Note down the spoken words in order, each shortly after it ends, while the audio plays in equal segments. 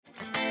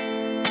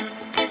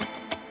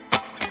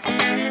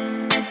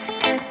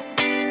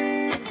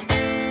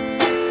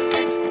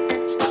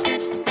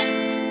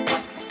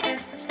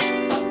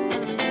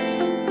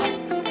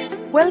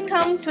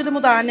Welcome to the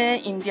Moderne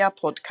India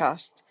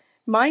podcast.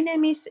 My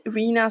name is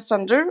Rina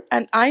Sander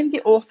and I'm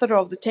the author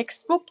of the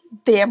textbook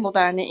Det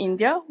Moderne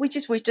India, which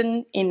is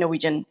written in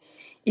Norwegian.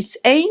 It's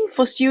aimed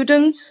for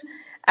students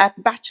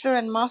at bachelor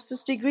and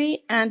master's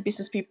degree and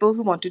business people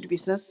who want to do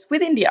business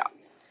with India.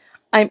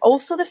 I'm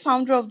also the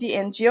founder of the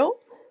NGO,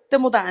 the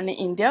Moderne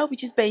India,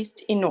 which is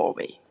based in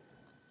Norway.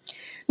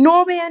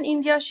 Norway and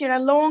India share a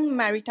long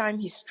maritime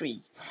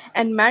history,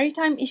 and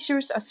maritime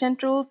issues are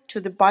central to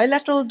the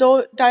bilateral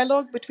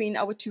dialogue between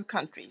our two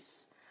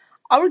countries.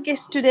 Our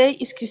guest today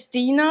is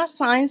Cristina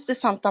Saenz de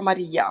Santa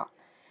Maria.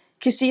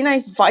 Cristina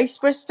is Vice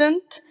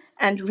President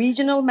and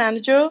Regional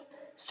Manager,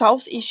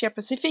 South Asia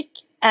Pacific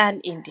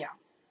and India.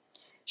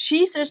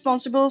 She is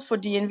responsible for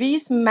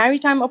DNV's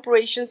maritime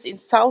operations in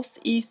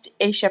Southeast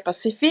Asia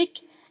Pacific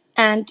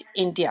and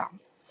India.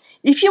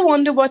 If you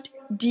wonder what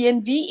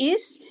DNV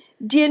is,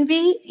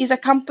 DNV is a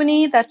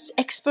company that's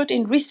expert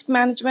in risk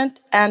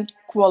management and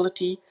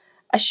quality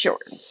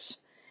assurance.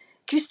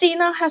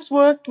 Cristina has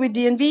worked with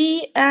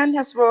DNV and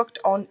has worked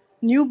on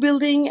new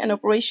building and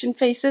operation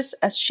phases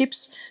as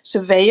ship's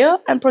surveyor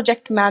and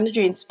project manager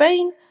in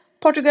Spain,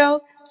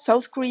 Portugal,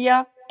 South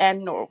Korea,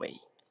 and Norway.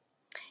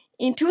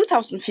 In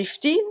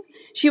 2015,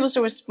 she was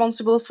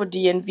responsible for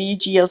DNV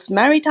GL's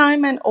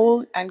maritime and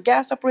oil and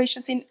gas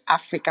operations in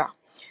Africa.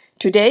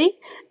 Today,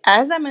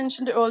 as I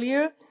mentioned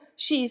earlier,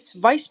 she is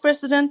Vice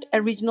President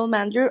and Regional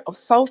Manager of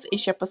South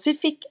Asia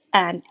Pacific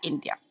and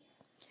India.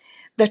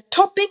 The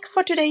topic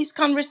for today's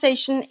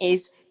conversation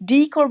is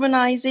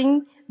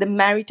decarbonizing the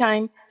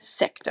maritime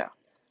sector.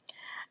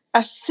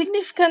 A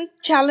significant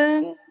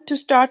challenge to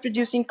start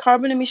reducing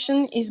carbon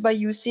emission is by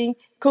using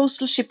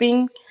coastal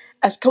shipping,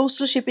 as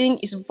coastal shipping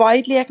is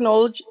widely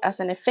acknowledged as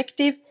an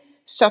effective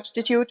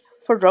substitute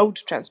for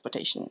road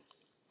transportation.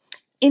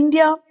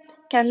 India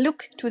can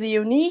look to the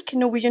unique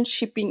Norwegian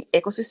shipping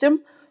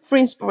ecosystem for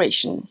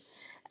inspiration,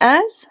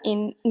 as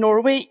in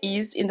Norway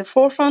is in the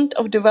forefront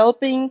of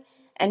developing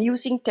and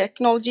using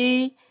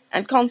technology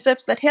and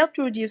concepts that help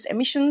to reduce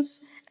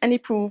emissions and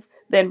improve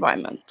the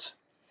environment.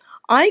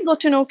 I got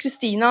to know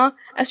Cristina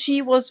as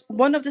she was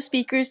one of the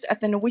speakers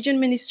at the Norwegian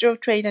Minister of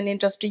Trade and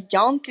Industry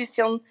Jan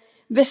Christian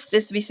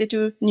Vestre's visit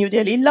to New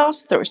Delhi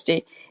last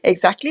Thursday,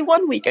 exactly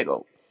 1 week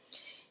ago.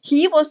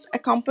 He was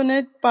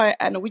accompanied by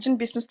a Norwegian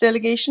business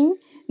delegation.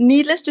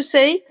 Needless to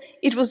say,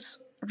 it was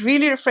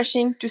really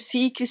refreshing to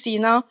see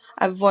Cristina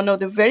as one of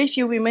the very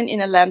few women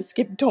in a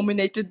landscape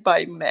dominated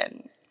by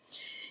men.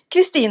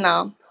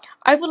 Cristina,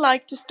 I would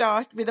like to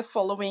start with the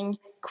following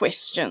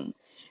question.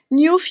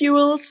 New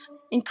fuels,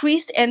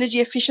 increased energy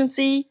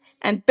efficiency,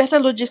 and better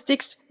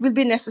logistics will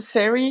be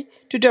necessary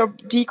to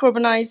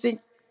decarbonize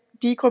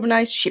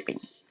shipping.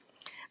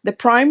 The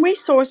primary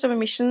source of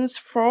emissions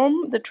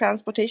from the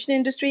transportation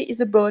industry is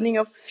the burning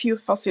of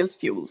fossil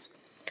fuels.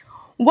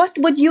 What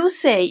would you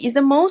say is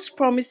the most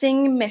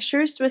promising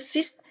measures to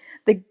assist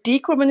the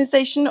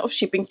decarbonization of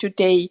shipping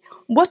today?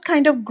 What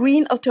kind of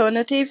green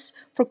alternatives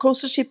for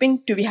coastal shipping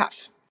do we have?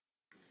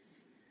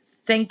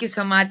 Thank you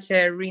so much,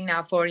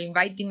 Rina, for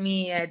inviting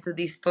me to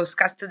this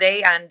podcast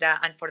today and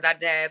for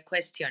that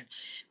question.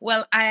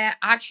 Well, I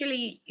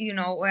actually,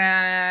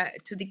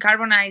 to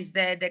decarbonize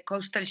the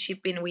coastal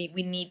shipping, we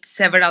need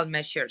several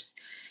measures.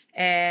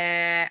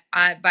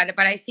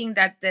 But I think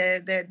that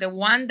the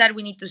one that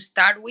we need to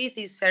start with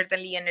is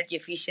certainly energy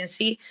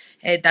efficiency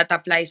that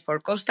applies for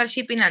coastal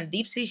shipping and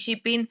deep sea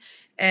shipping.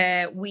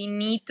 We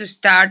need to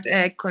start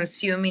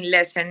consuming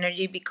less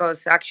energy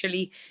because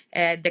actually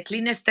the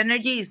cleanest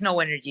energy is no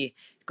energy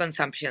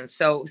consumption.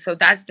 So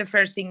that's the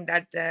first thing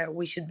that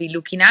we should be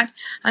looking at.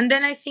 And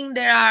then I think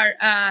there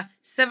are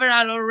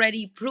several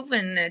already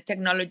proven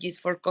technologies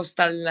for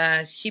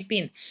coastal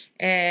shipping,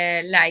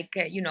 like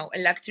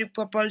electric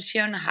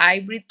propulsion,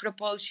 hybrid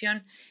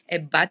propulsion,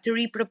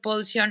 battery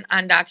propulsion,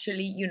 and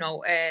actually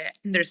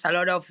there's a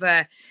lot of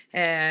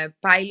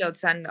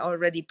pilots and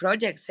already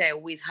projects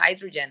with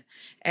hydrogen.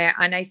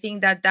 And I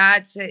think that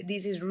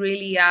this is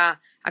really a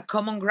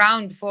common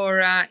ground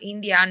for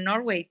India and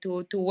Norway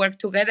to work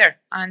together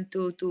and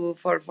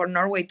for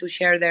Norway to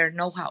share their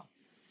know-how.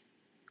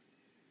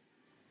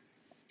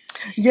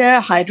 Yeah,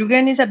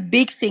 hydrogen is a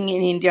big thing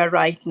in India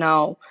right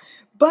now.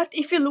 But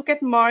if you look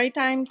at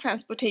maritime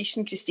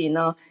transportation,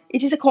 Christina,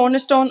 it is a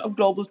cornerstone of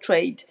global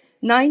trade.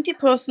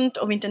 90%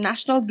 of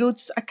international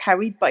goods are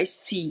carried by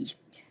sea.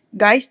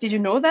 Guys, did you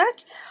know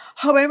that?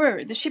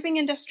 However, the shipping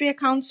industry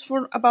accounts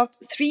for about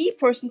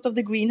 3% of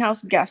the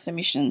greenhouse gas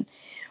emission.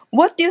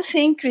 What do you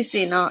think,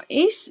 Christina?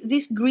 Is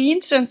this green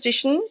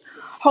transition?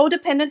 How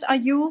dependent are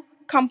you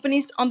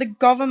companies on the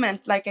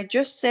government? Like I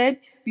just said,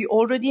 we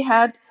already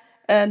had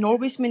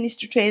Norway's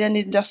Minister of Trade and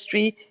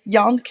Industry,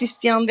 Jan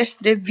Christian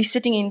Vestre,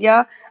 visiting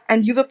India,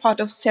 and you were part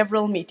of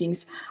several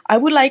meetings. I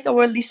would like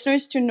our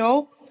listeners to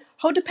know,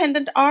 how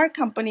dependent are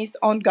companies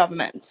on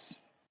governments?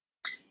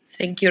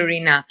 Thank you,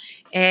 Rina.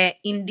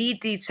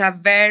 Indeed, it's a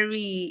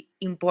very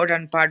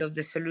important part of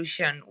the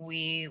solution.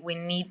 We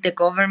need the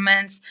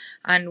governments,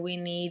 and we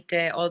need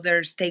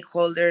other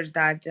stakeholders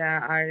that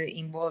are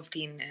involved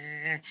in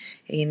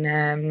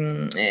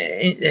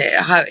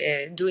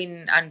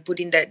doing and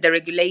putting the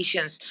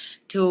regulations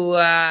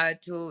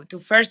to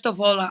first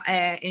of all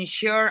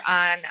ensure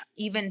an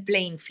even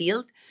playing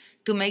field,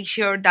 to make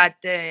sure that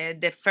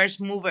the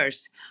first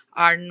movers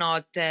are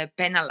not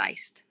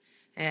penalized.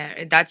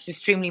 That's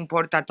extremely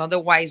important.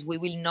 Otherwise, we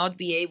will not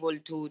be able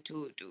to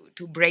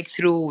break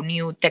through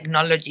new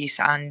technologies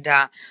and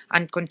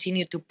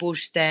continue to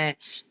push the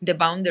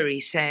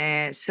boundaries.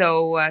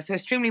 So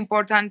extremely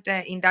important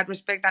in that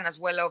respect, and as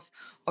well of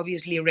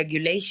obviously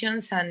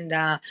regulations and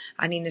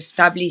in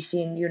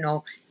establishing,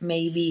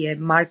 maybe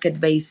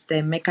market-based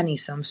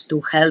mechanisms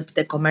to help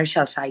the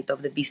commercial side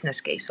of the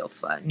business case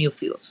of new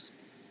fuels.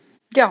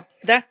 Yeah,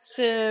 that's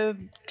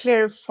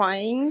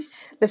clarifying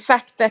the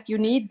fact that you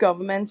need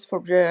governments for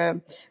the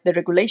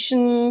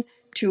regulation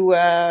to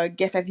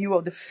get a view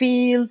of the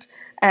field,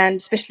 and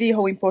especially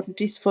how important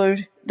it is for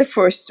the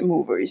first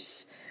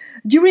movers.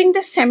 During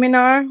the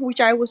seminar, which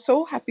I was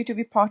so happy to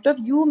be part of,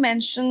 you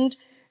mentioned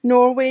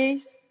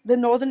Norway's the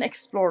Northern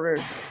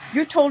Explorer.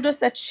 You told us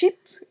that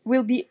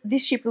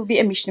this ship will be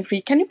emission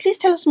free. Can you please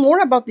tell us more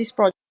about this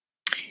project?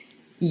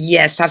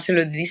 Yes,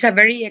 absolutely. This is a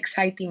very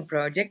exciting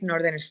project,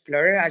 Northern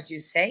Explorer, as you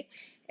say,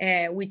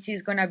 which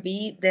is going to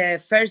be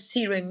the first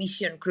zero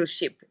emission cruise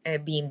ship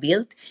being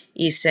built.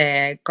 Is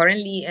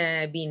currently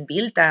being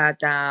built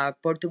at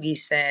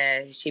Portuguese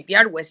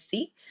shipyard, West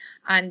Sea,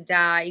 and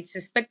it's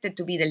expected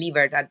to be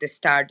delivered at the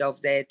start of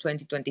the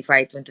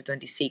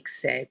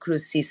 2025-2026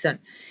 cruise season.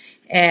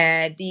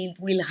 It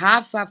will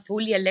have a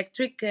fully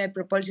electric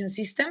propulsion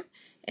system,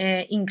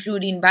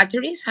 including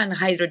batteries and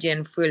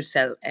hydrogen fuel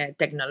cell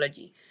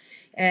technology.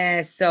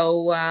 This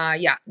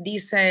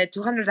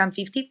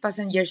 250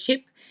 passenger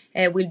ship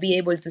will be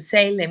able to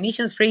sail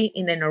emissions free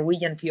in the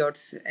Norwegian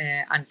fjords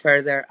and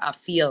further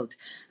afield.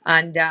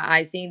 And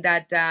I think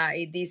that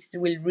this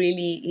will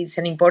really is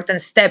an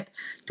important step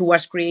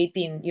towards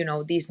creating,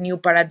 this new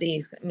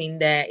paradigm in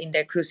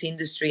the cruise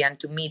industry, and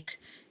to meet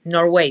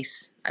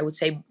Norway's, I would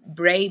say,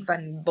 brave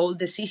and bold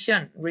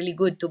decision. Really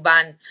good to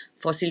ban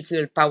fossil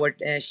fuel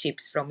powered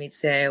ships from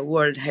its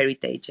World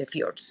Heritage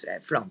fjords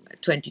from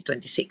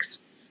 2026.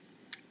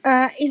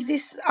 Is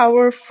this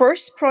our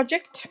first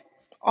project?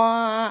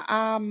 Uh,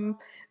 um,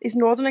 is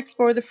Northern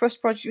Explorer the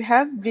first project you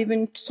have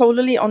driven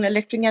solely on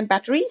electric and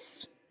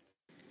batteries?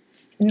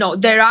 No,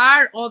 there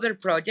are other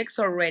projects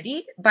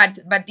already, but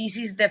this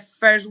is the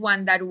first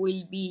one that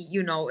will be,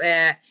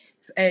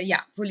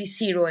 fully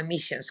zero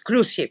emissions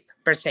cruise ship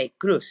per se,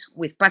 cruise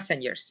with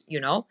passengers.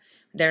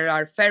 There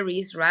are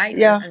ferries, right,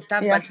 Yeah, and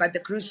stuff, yeah. but the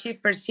cruise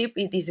ship per ship,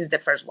 this is the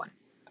first one.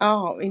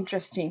 Oh,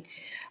 interesting.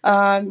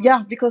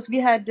 Yeah, because we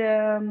had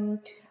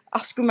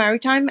Asko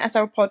Maritime as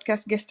our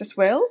podcast guest as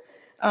well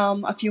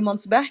a few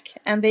months back,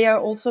 and they are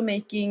also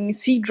making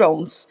sea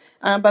drones,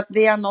 but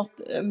they are not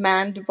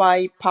manned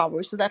by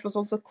power. So that was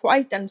also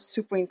quite a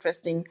super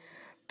interesting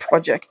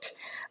project.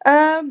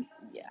 Um,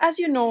 as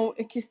you know,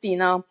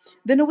 Christina,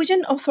 the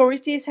Norwegian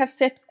authorities have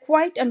set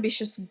quite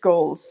ambitious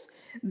goals.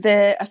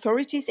 The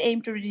authorities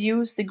aim to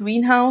reduce the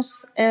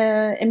greenhouse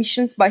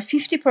emissions by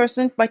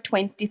 50% by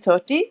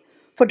 2030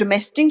 for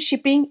domestic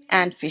shipping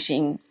and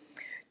fishing.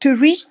 To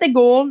reach the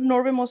goal,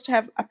 Norway must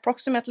have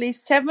approximately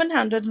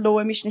 700 low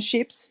emission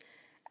ships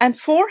and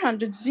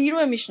 400 zero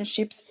emission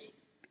ships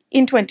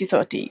in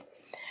 2030.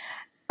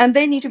 And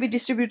they need to be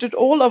distributed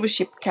all over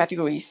ship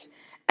categories.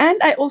 And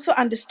I also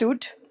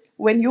understood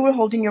when you were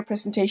holding your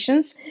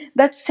presentations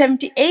that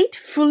 78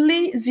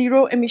 fully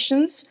zero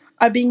emissions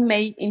are being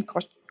made in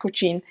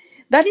Cochin.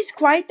 That is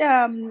quite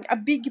a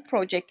big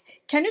project.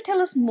 Can you tell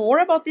us more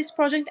about this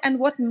project and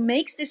what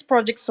makes this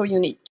project so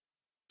unique?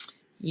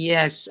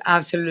 Yes,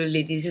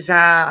 absolutely. This is,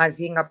 I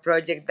think, a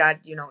project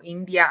that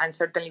India, and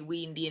certainly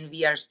we in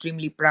DNV are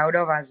extremely proud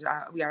of, as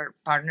we are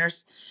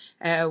partners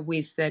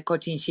with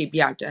Cochin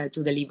Shipyard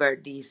to deliver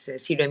these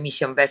zero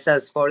emission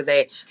vessels for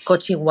the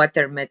Cochin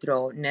Water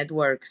Metro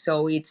network.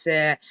 So we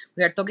are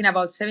talking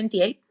about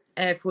 78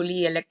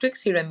 fully electric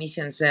zero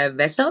emissions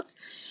vessels,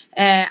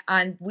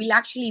 and we'll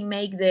actually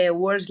make the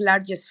world's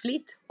largest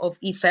fleet of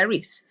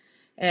e-ferries.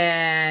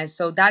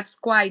 So that's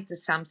quite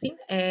something.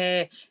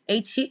 8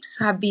 ships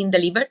have been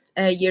delivered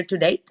year to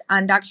date,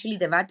 and actually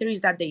the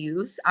batteries that they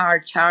use are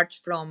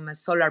charged from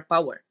solar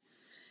power.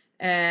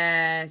 One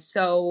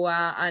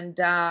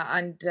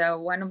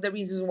of the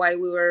reasons why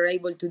we were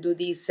able to do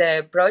this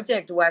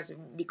project was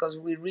because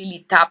we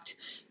really tapped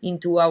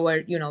into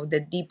our,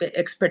 the deep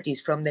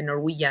expertise from the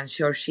Norwegian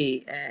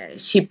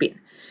shipping.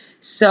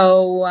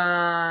 So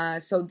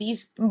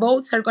these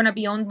boats are going to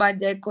be owned by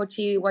the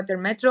Kochi Water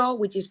Metro,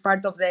 which is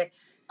part of the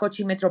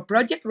Kochi Metro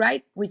project,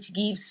 right? Which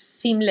gives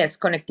seamless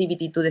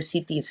connectivity to the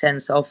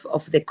citizens of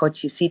the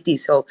Kochi city.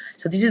 So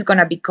this is going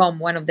to become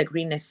one of the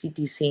greenest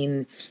cities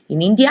in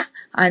India,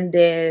 and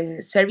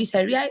the service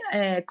area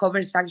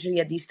covers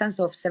actually a distance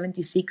of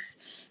 76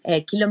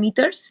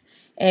 kilometers.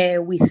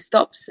 with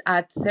stops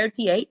at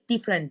 38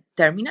 different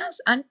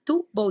terminals and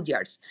 2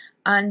 boatyards.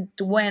 And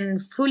when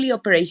fully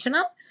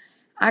operational,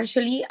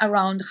 actually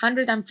around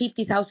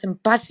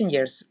 150,000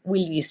 passengers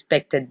will be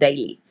expected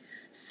daily.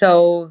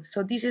 So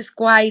this is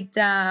quite,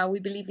 we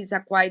believe, is a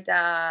quite,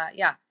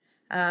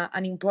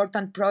 an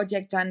important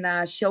project and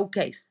a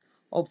showcase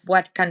of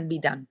what can be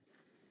done.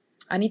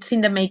 And it's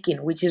in the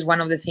making, which is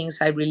one of the things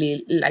I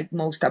really like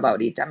most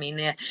about it. I mean,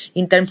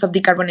 in terms of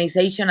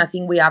decarbonization, I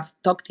think we have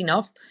talked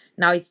enough.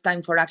 Now it's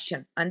time for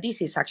action, and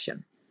this is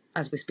action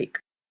as we speak.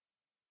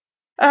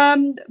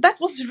 That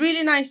was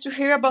really nice to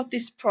hear about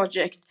this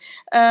project.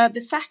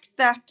 The fact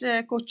that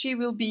Kochi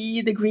will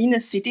be the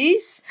greenest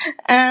cities,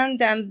 and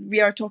then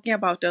we are talking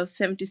about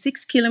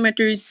 76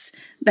 kilometers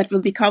that will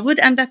be covered,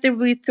 and that there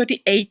will be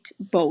 38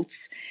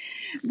 boats.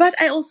 But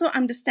I also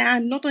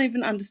understand, not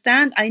even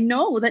understand, I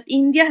know that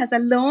India has a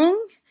long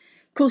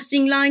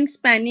coasting line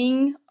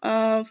spanning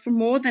for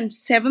more than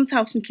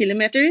 7,000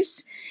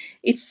 kilometers.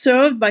 It's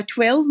served by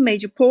 12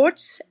 major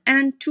ports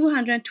and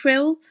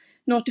 212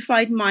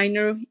 notified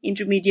minor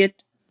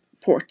intermediate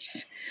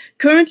ports.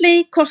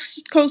 Currently,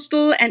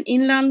 coastal and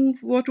inland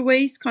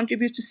waterways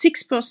contribute to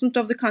 6%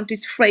 of the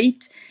country's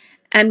freight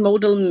and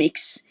modal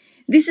mix.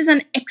 This is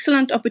an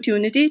excellent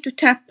opportunity to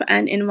tap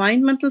an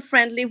environmental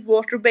friendly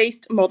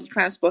water-based model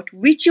transport,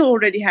 which you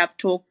already have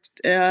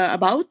talked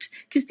about,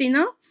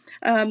 Cristina.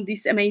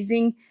 These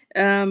amazing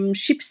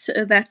ships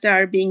that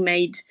are being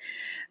made.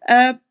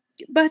 Uh,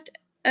 but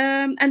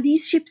and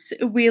these ships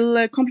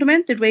will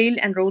complement the rail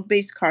and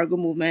road-based cargo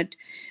movement.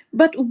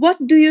 But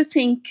what do you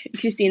think,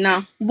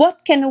 Cristina?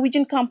 What can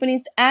Norwegian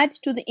companies add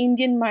to the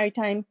Indian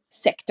maritime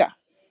sector?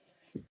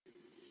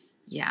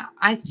 Yeah,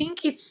 I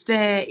think it's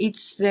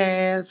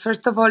the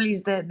first of all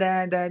is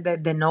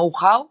the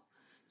know-how,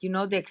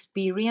 the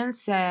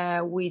experience,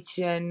 which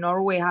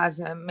Norway has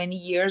many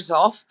years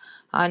of,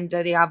 and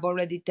they have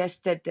already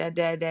tested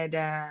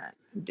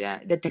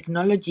the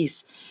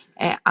technologies,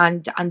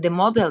 and the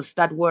models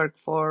that work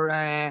for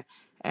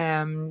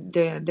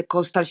the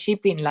coastal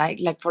shipping,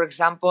 like for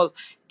example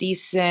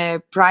this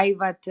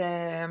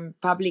private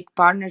public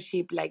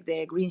partnership like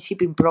the green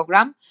shipping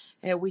program,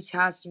 which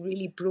has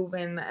really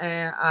proven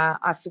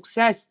a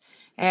success.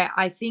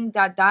 I think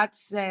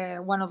that's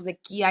one of the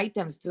key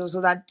items,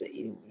 so that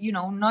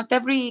not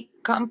every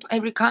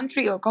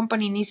country or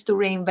company needs to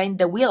reinvent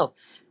the wheel,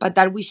 but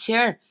that we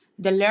share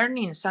the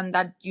learnings, and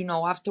that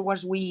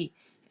afterwards we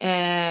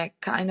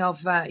kind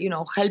of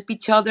help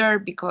each other,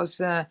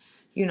 because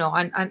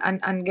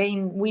and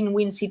gain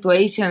win-win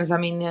situations. I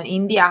mean,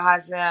 India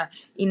has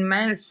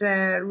immense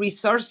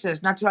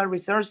resources, natural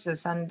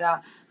resources, and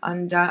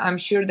I'm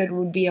sure that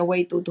would be a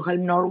way to help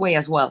Norway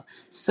as well.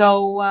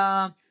 So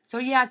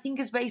yeah, I think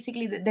it's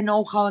basically the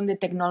know-how and the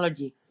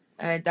technology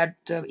that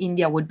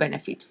India would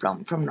benefit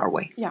from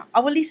Norway. Yeah,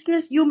 our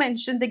listeners, you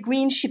mentioned the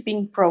green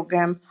shipping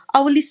program.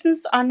 Our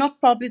listeners are not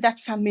probably that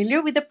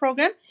familiar with the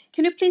program.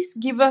 Can you please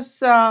give us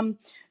some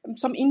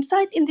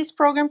insight in this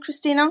program,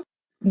 Cristina?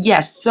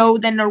 Yes, so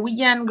the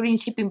Norwegian green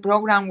shipping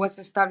program was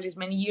established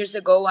many years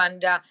ago,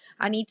 and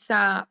it's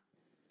a,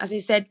 as I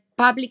said,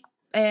 public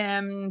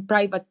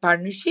private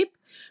partnership,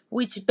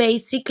 which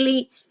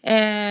basically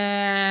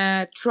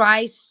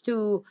tries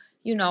to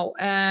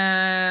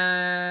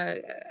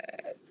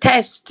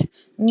test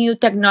new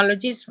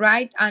technologies,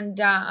 right? And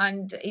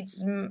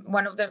it's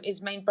one of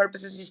its main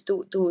purposes is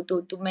to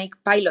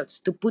make pilots,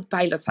 to put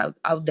pilots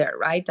out there,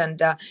 right?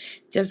 And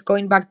just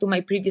going back to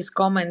my previous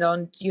comment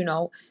on,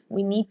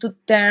 we need to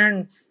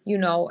turn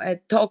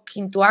talk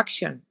into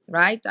action,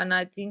 right? And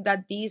I think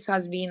that this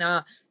has been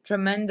a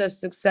tremendous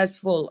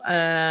successful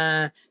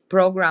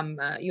program,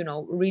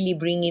 really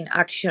bringing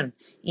action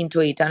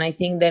into it. And I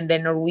think then the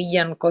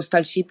Norwegian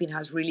coastal shipping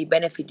has really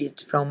benefited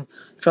from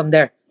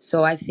there.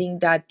 So I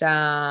think that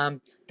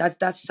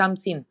that's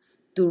something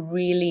to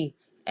really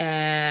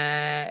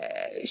Norway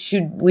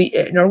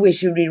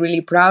should be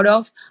really proud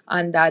of,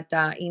 and that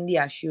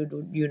India should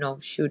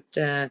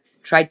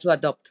try to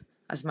adopt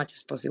as much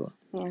as possible.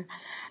 Yeah.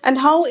 And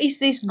how is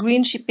this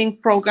green shipping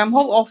program?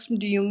 How often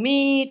do you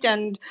meet?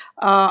 And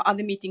are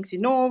the meetings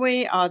in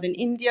Norway? Are they in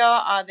India?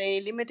 Are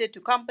they limited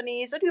to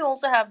companies? Or do you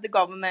also have the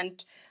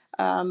government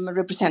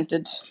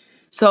represented?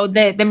 So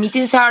the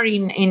meetings are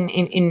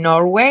in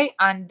Norway,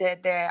 and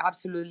the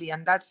absolutely,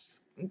 and that's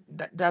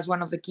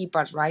one of the key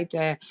parts, right?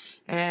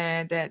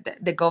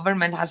 The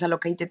government has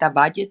allocated a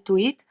budget to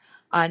it,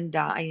 and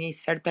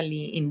is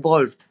certainly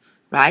involved,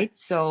 right?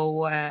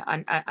 So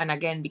and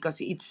again,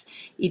 because it's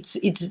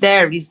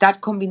there, is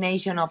that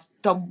combination of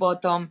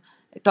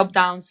top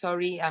down,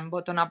 sorry, and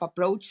bottom up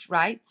approach,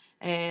 right?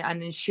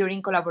 And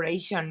ensuring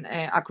collaboration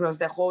across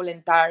the whole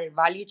entire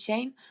value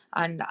chain,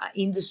 and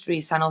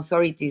industries and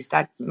authorities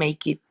that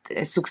make it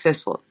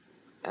successful.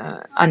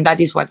 And that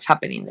is what's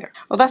happening there.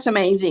 Oh, that's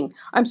amazing.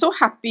 I'm so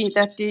happy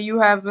that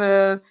you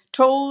have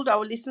told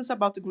our listeners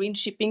about the green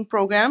shipping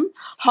program,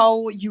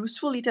 how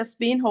useful it has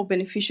been, how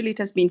beneficial it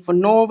has been for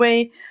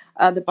Norway,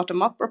 the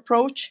bottom up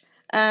approach.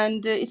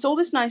 And it's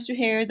always nice to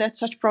hear that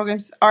such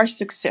programs are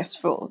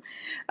successful.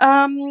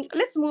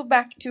 Let's move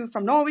back to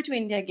from Norway to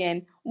India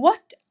again.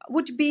 What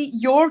would be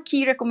your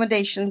key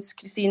recommendations,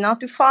 Christina,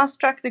 to fast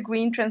track the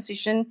green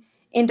transition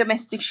in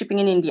domestic shipping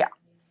in India?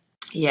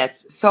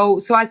 Yes. So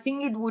I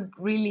think it would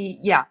really,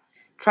 yeah,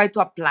 try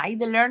to apply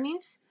the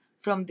learnings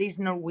from this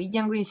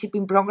Norwegian green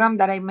shipping program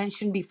that I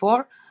mentioned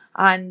before.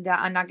 And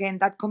again,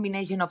 that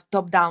combination of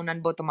top down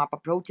and bottom up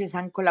approaches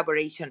and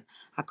collaboration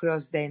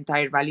across the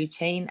entire value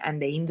chain and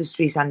the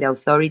industries and the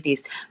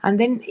authorities. And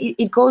then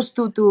it goes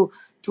to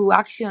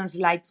actions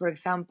like, for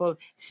example,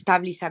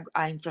 establish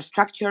a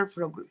infrastructure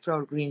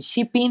for green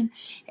shipping,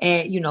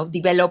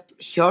 develop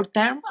short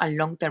term and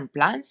long term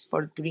plans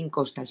for green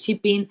coastal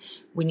shipping.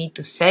 We need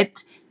to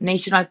set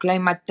national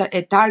climate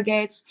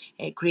targets,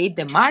 create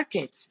the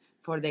markets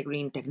for the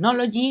green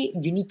technology.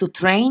 You need to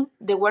train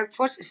the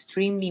workforce,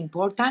 extremely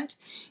important.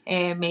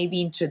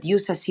 Maybe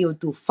introduce a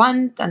CO2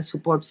 fund and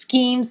support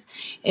schemes,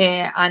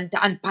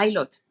 and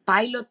pilot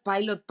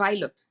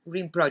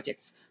green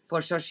projects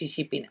for short sea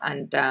shipping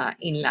and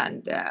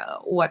inland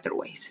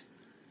waterways.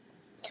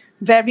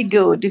 Very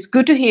good. It's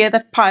good to hear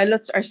that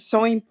pilots are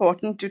so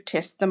important to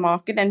test the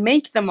market and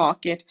make the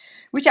market,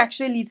 which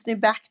actually leads me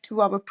back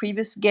to our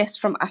previous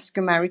guest from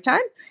Asker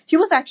Maritime. He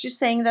was actually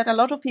saying that a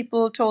lot of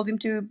people told him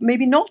to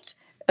maybe not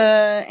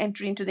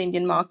enter into the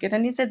Indian market.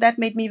 And he said that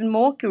made me even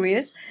more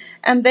curious.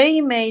 And they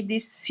made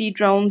these sea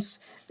drones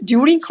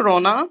during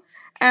Corona,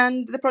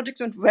 and the project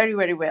went very,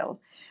 very well.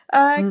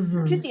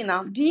 Mhm.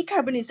 Christina,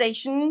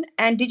 decarbonization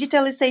and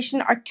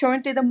digitalization are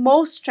currently the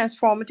most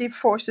transformative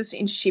forces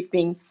in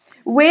shipping.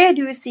 Where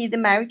do you see the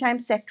maritime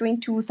sector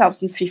in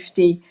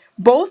 2050?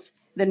 Both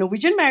the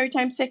Norwegian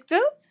maritime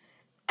sector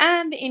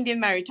and the Indian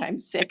maritime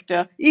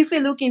sector, if we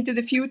look into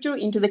the future,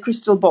 into the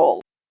crystal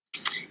ball.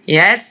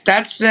 Yes,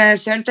 that's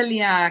certainly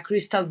a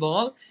crystal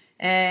ball.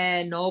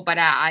 No, but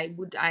I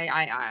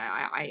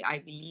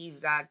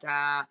believe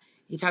that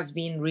it has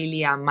been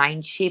really a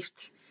mind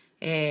shift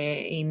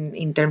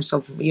in terms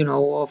of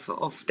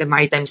of the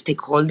maritime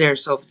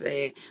stakeholders, of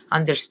the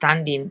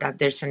understanding that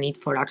there's a need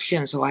for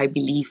action. So I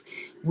believe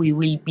we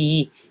will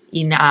be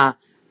in a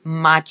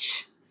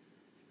much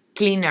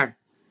cleaner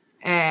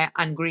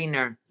and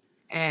greener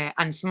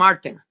and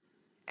smarter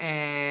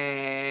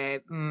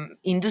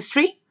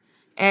industry.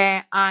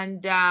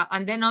 And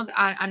then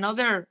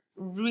another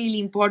really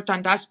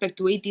important aspect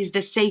to it is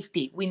the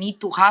safety. We need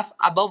to have,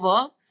 above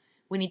all,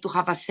 we need to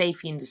have a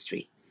safe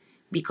industry,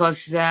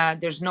 because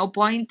there's no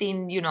point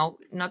in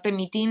not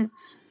emitting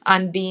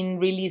and being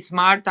really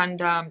smart and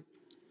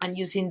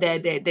using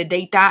the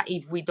data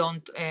if we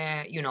don't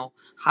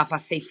have a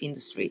safe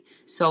industry.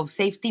 So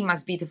safety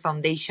must be the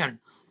foundation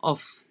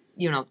of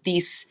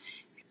this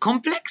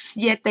complex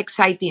yet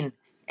exciting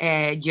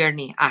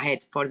journey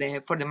ahead for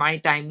the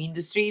maritime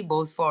industry,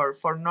 both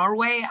for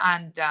Norway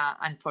and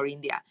for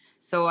India.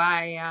 So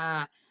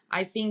I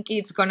think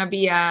it's gonna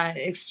be a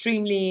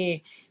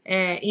extremely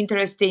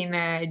interesting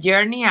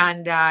journey,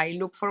 and I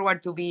look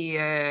forward to be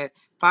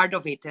part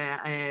of it,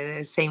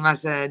 same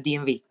as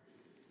DNV.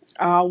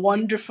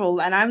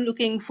 Wonderful. And I'm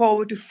looking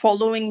forward to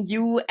following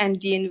you and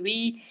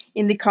DNV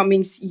in the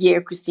coming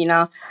year,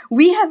 Christina.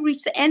 We have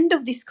reached the end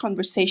of this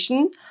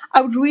conversation.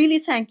 I would really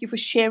thank you for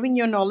sharing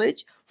your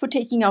knowledge, for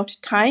taking out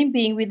time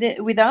being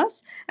with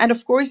us. And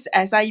of course,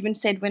 as I even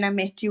said when I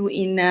met you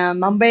in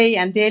Mumbai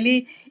and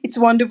Delhi, it's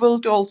wonderful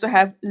to also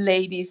have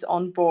ladies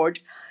on board.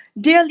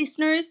 Dear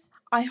listeners,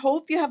 I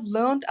hope you have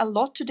learned a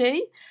lot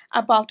today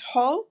about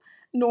how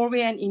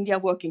Norway and India are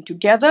working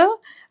together.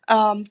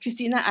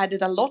 Christina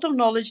added a lot of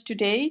knowledge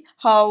today,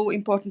 how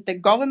important the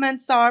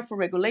governments are for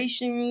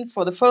regulation,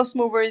 for the first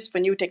movers, for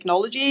new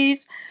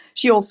technologies.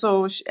 She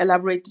also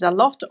elaborated a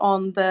lot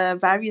on the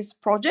various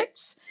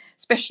projects,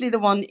 especially the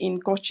one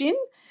in Cochin,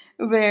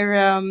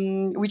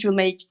 which will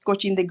make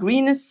Cochin the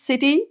greenest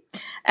city.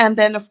 And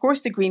then, of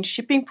course, the green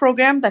shipping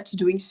program that's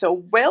doing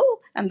so well,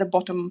 and the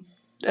bottom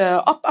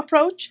up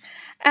approach.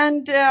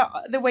 And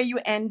the way you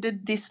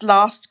ended this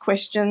last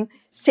question,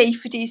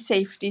 safety,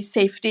 safety,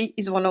 safety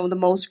is one of the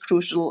most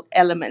crucial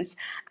elements.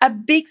 A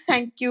big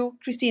thank you,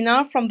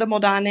 Christina, from the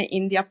Moderne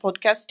India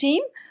podcast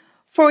team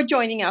for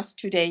joining us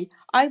today.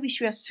 I wish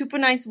you a super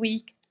nice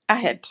week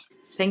ahead.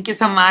 Thank you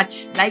so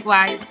much.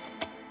 Likewise.